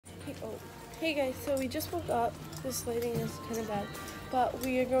Hey guys, so we just woke up. This lighting is kind of bad, but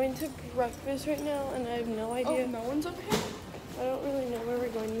we are going to breakfast right now, and I have no idea. Oh, no one's up here? I don't really know where we're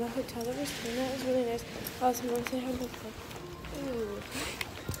going. The hotel that we're staying at is really nice. Also, want to say hi to Ooh.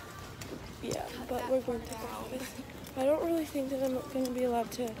 Yeah, but we're going to breakfast. I don't really think that I'm going to be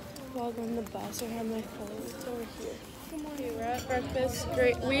allowed to vlog on the bus or have my phone. It's over here. Okay, we're at breakfast.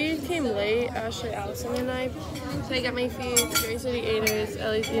 Great. We came late, Ashley, Allison, and I. So I got my food. Grace already ate hers.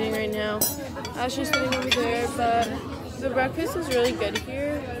 Ellie's eating right now. Ashley's sitting over there, but the breakfast is really good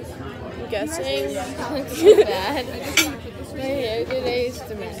here. I'm guessing. Looks so bad. My hair today is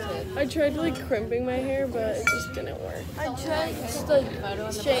demented. I tried like crimping my hair, but it just didn't work. I tried just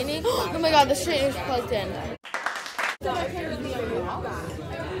like straightening. Oh my god, the straightener's plugged in.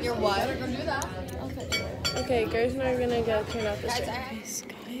 Your what? Okay, Grace and I are gonna go turn off the straightness.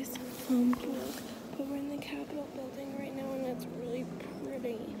 Guys, but we're in the Capitol building right now, and it's really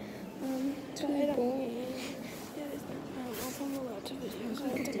pretty. So I don't. Also, I'm allowed to video.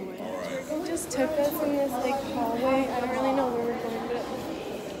 They just took us in this like hallway. I don't really know where we're going, but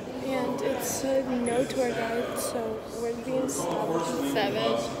and it said no tour guide, so we're being stopped.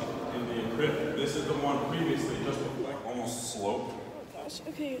 Savage. In the encrypt, this is the one previously, just like almost slope.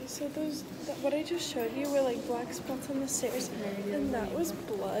 Okay, so what I just showed you were like black spots on the stairs, and that was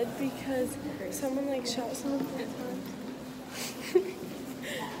blood because someone like shot someone 4 times.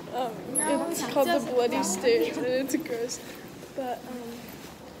 It's called the bloody stairs, and it's gross. But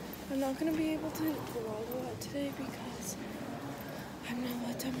I'm not gonna be able to vlog a lot today because I'm not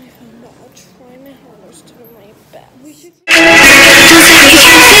allowed to have my phone, but I'll try my hardest to do my best. We should.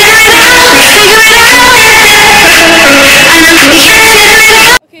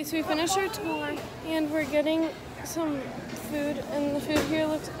 Okay, so we finished our tour, and we're getting some food, and the food here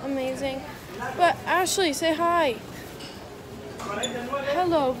looks amazing. But Ashley, say hi.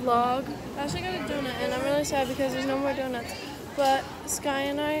 Hello, vlog. Ashley got a donut, and I'm really sad because there's no more donuts. But Sky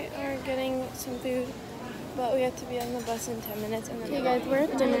and I are getting some food, but we have to be on the bus in 10 minutes. And then hey guys, we're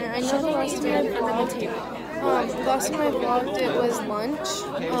at dinner. I know the last time I vlogged, last time I vlogged it was lunch.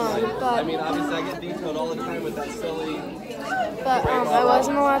 I mean, obviously I get vetoed all the time with that silly. But I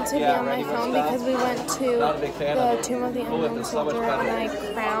wasn't allowed to be on my phone because we went to the Tomb of the Unknown Soldier and I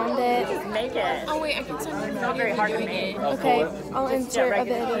crowned it. Make it. Oh wait, I can send you. It's not very hard to make. Okay, I'll insert a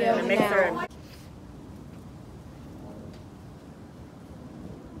video now.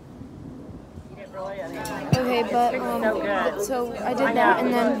 Okay, but so I did that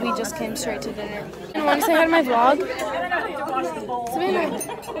and then we just came straight to dinner. You want to say hi to my vlog? Savannah,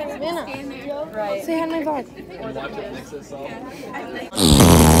 right. Say hi to my vlog.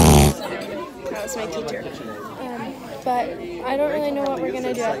 That was my teacher. But I don't really know what we're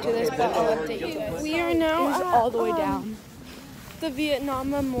gonna do after this, but I'll update you guys. We are now all the way down. The Vietnam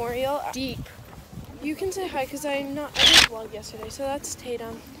Memorial. Deep. You can say hi because I did vlog yesterday. So that's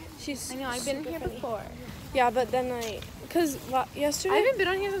Tatum. I know, I've been here before. Yeah, but then because yesterday. I haven't been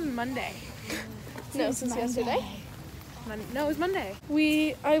on here since Monday. No, since yesterday. No, it was Monday.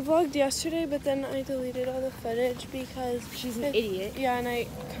 I vlogged yesterday, but then I deleted all the footage because she's an idiot. Yeah, and I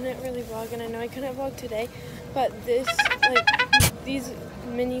couldn't really vlog, and I know I couldn't vlog today, but these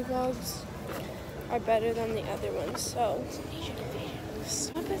mini vlogs are better than the other ones. So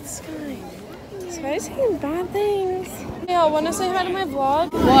stop it, Sky. Sky's saying bad things. Hey, y'all want to say hi to my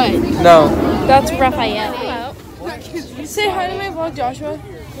vlog? What? No. That's Raphael. Hello. Say hi to my vlog, Joshua.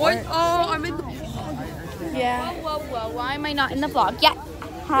 What? Oh, I'm in the. Yeah. Whoa. Why am I not in the vlog yet?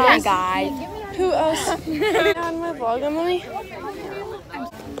 Hi, guys. Who else? On my vlog, Emily?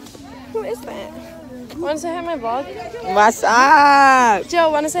 Who is that? Want to say hi to my vlog? What's up? Joe,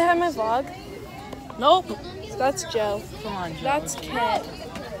 want to say hi to my vlog? Nope. That's Joe. Come on, Joe. That's Kit.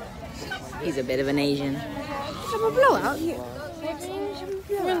 He's a bit of an Asian. Have a blowout here.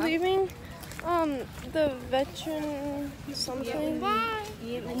 We're leaving the veteran something.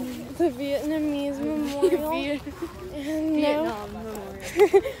 The Vietnamese Memorial.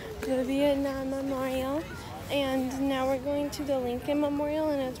 The Vietnam Memorial. And now we're going to the Lincoln Memorial,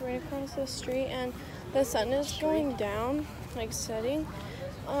 and it's right across the street, and the sun is going down, like setting.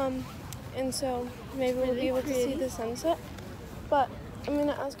 And so maybe we'll be able to see the sunset. But I'm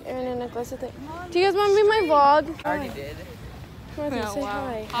gonna ask Aaron and Nicholas if they. Do you guys want to be my vlog? I already did. Matthew, say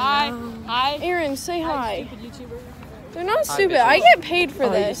hi. Hi. Hi. Aaron, say hi. Stupid YouTuber. They're not stupid. I get paid for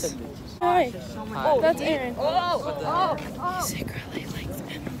this. Hi. Hi. That's Aaron. Oh. He secretly likes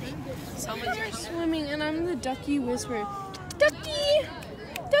Emily. So they're swimming, and I'm the ducky whisperer. Ducky!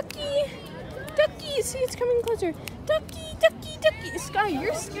 Ducky! Ducky! See, it's coming closer. Ducky! Ducky! Ducky! Sky,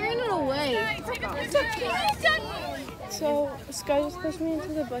 you're scaring it away. Ducky! Ducky! So Sky just pushed me into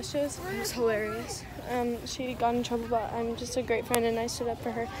the bushes. It was hilarious. She got in trouble, but I'm just a great friend and I stood up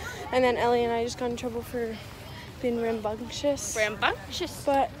for her. And then Ellie and I just got in trouble for being rambunctious. Rambunctious.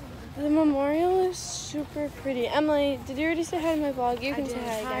 But the memorial is super pretty. Emily, did you already say hi to my vlog? You can say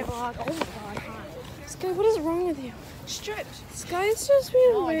hi again. Vlog. Oh my god. Hi. Sky, what is wrong with you? Strips. Sky's just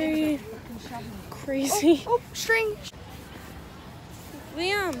being very crazy. Oh, string.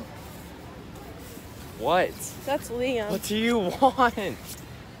 Liam. What? That's Liam. What do you want?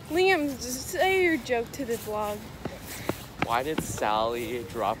 Liam, just say your joke to the vlog. Why did Sally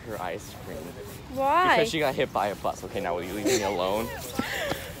drop her ice cream? Why? Because she got hit by a bus. Okay, now will you leave me alone?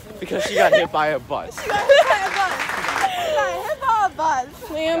 Because she got hit by a bus.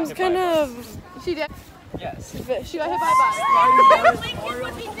 Liam's kind of... She did. Yes. She got hit by a bus.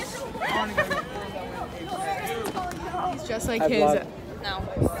 He's just like his. No.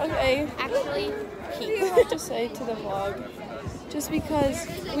 Okay, Actually, you have to say to the vlog, just because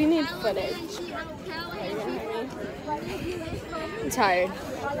we need footage. I'm tired.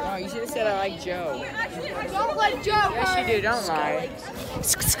 No, you should have said I like Joe. Don't like Joe. Yes, you do. Don't lie.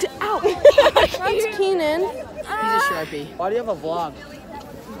 That's Keenan. He's a Sharpie. Why do you have a vlog?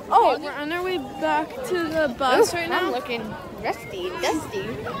 Oh, we're on our way back to the bus right now. I'm looking rusty, dusty.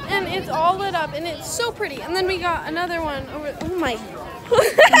 And it's all lit up and it's so pretty. And then we got another one over. Oh my.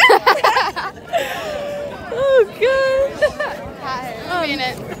 Oh god.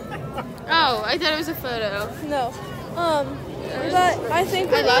 Oh, I thought it was a photo. No. But I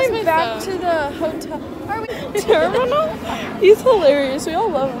think we're lost going my back phone. to the hotel. Are we terminal? He's hilarious. We all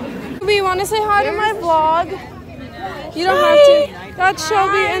love him. Ruby, want to say hi to my vlog? You don't have to. That's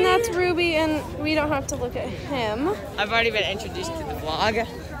Shelby and that's Ruby, and we don't have to look at him. I've already been introduced to the vlog.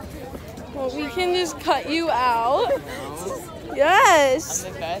 Well, we can just cut you out. Yes.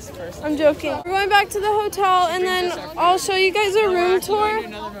 I'm the best person. I'm joking. We're going back to the hotel, and then I'll show you guys a room tour.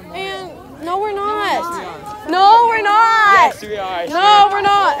 And no, we're not. No, we're not. Yes, we are. No, we're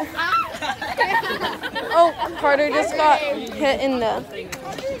not. Oh, Carter just got hit in the.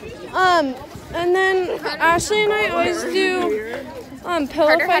 And then Ashley and I always do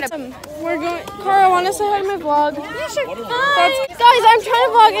pillow fights. We're going. Cara, want to say hi to my vlog? Yeah, sure. Guys, I'm trying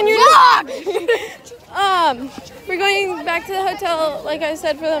to vlog, and you're vlog. We're going back to the hotel, like I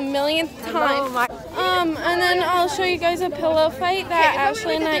said, for the millionth time. And then I'll show you guys a pillow fight that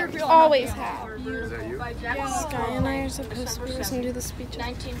Ashley and I always have. Sky and I are supposed to listen to the speech.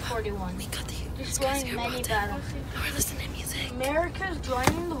 1941. Destroying many battles. We're listening to music. America's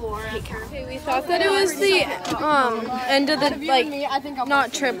joining the war. Okay, we thought that it was the end of the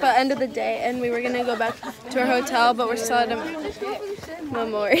not trip, but end of the day, and we were gonna go back to our hotel, but we're still at a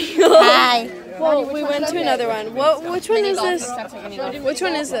memorial. Hi. Well, we went to another one. Which one is this? Which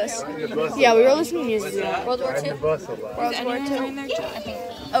one is this? Yeah, we were listening to music. World War II. World War II.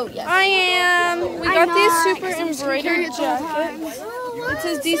 Oh, yes. I am. We got these super embroidered jackets. It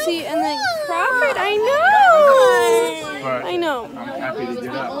says DC and then Crawford. I know. I know. I'm happy to do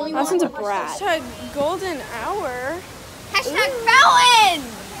that. Austin's a brat. Hashtag golden hour. Hashtag felon.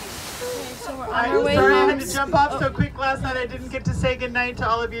 So we're on I'm our way sorry I home. had to jump off so quick last night. I didn't get to say goodnight to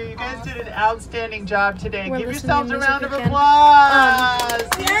all of you. You guys did an outstanding job today. We're Give listening to yourselves a round of music again. applause.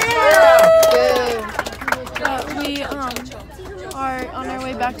 We are on our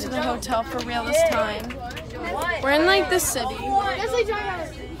way back to the hotel for real this time. We're in like the city.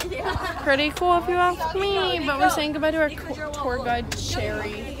 Pretty cool if you ask me, but we're saying goodbye to our tour guide,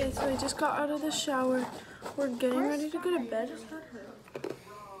 Sherry. Okay, so I just got out of the shower. We're getting ready to go to bed.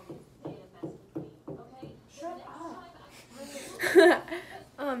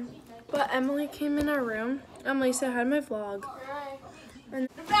 But Emily came in our room. Emily said hi to my vlog. And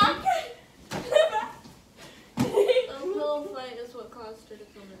Pillow fight is what caused her to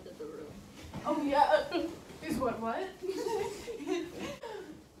come into the room. oh yeah, is what?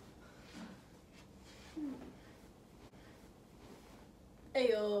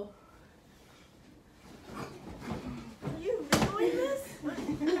 Ayo. You doing this?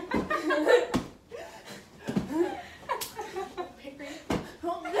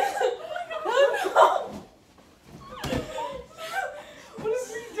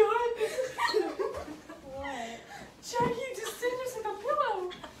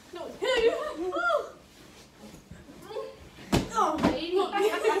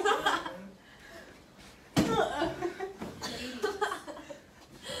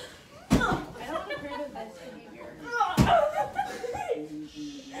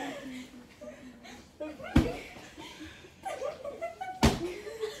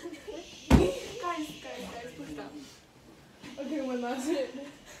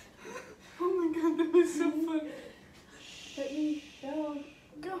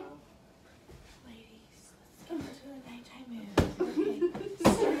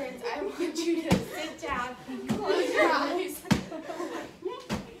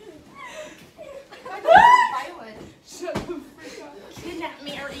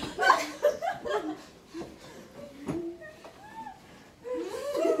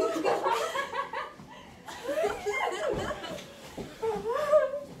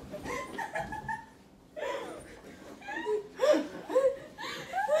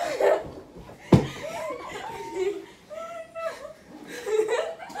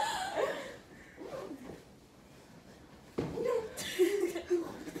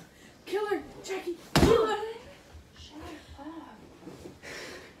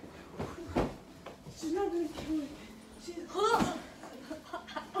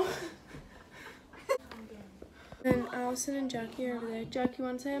 And Allison and Jackie are over there. Jackie, you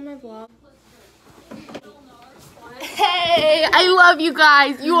want to say on my vlog? Hey, I love you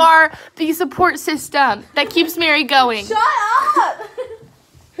guys. You are the support system that keeps Mary going. Shut up!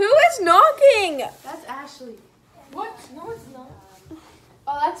 Who is knocking? That's Ashley. What? No, it's not.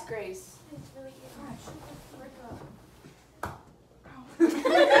 Oh, that's Grace.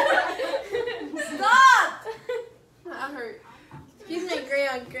 Stop! That hurt. Excuse me, gray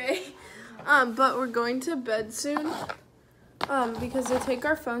on gray. But we're going to bed soon. Because they take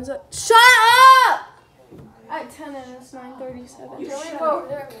our phones up. Shut up! At 10 and it's 9:37. Dude,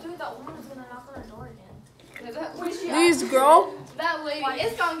 that woman's gonna knock on our door again. These girls. That lady,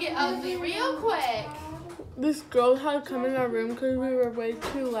 it's gonna get ugly real quick. This girl had to come in our room because we were way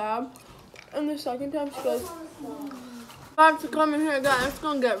too loud. And the second time she goes, I have to come in here again. It's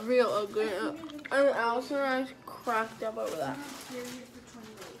gonna get real ugly. And Allison and I cracked up over that.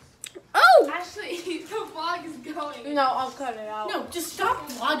 Oh! Ashley, the vlog is going. No, I'll cut it out. No, just stop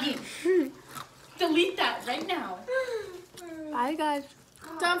vlogging. Delete that right now. Bye, guys.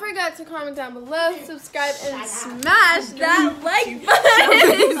 Don't forget to comment down below, subscribe, and smash that like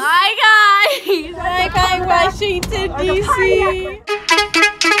button. Bye, guys. Bye, Washington, D.C.